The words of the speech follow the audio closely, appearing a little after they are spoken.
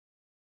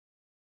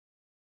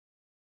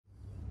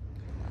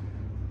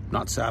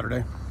Not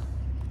Saturday,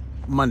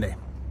 Monday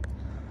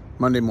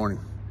morning,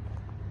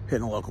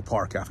 hitting a local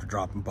park after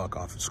dropping Buck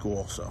off at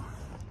school. So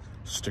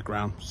stick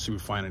around, see if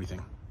we find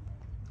anything.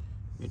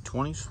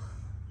 Mid-20s,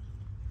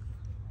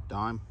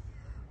 dime.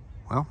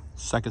 Well,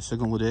 second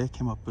signal of the day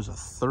came up as a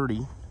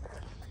 30.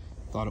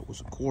 Thought it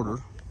was a quarter,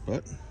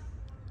 but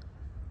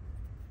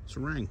it's a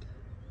ring.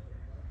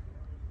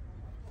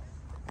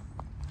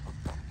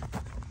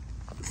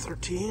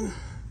 13,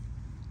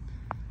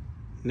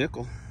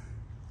 nickel.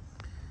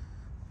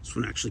 This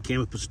one actually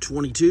came up as a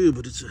 22,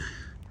 but it's a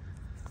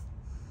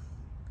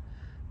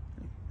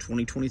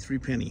 2023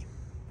 penny.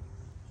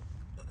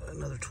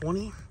 Another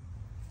 20,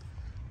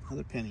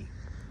 another penny.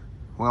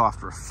 Well,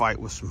 after a fight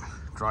with some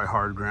dry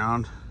hard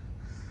ground,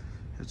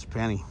 it's a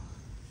penny.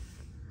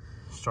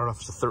 Start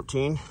off as a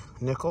 13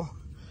 nickel,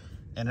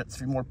 and at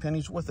 3 more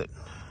pennies with it.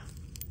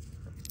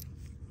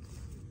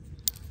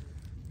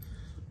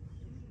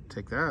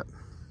 Take that.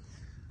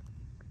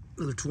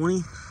 Another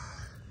 20,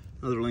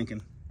 another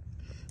Lincoln.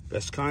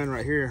 Best kind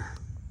right here.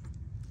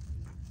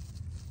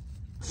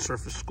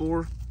 Surface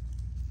score,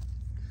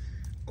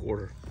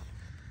 quarter.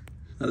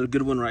 Another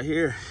good one right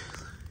here.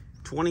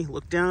 20,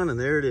 look down, and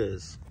there it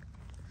is.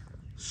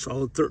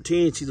 Solid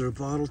 13, it's either a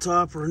bottle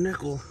top or a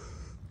nickel.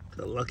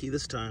 Got lucky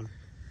this time.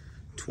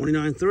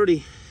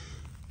 29.30.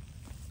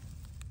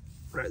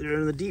 Right there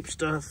in the deep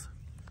stuff.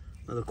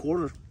 Another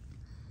quarter.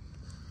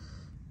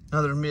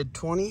 Another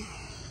mid-20.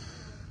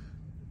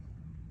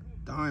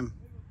 Dime.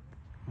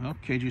 Well,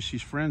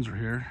 KJC's friends are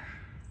here.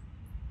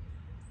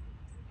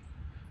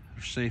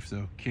 They're safe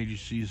though.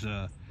 KJC's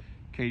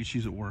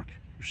at work.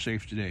 You're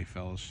safe today,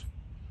 fellas.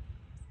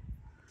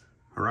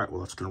 All right,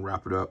 well, that's gonna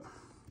wrap it up.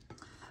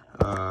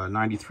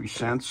 93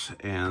 cents,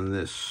 and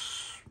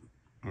this,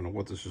 I don't know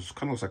what this is.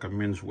 Kind of looks like a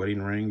men's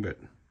wedding ring, but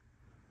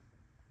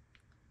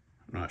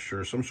I'm not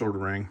sure. Some sort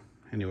of ring.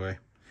 Anyway,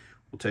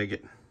 we'll take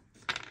it.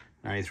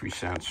 93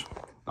 cents.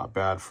 Not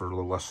bad for a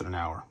little less than an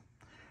hour.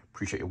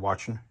 Appreciate you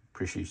watching.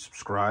 Appreciate you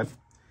subscribe.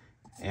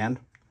 And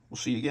we'll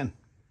see you again.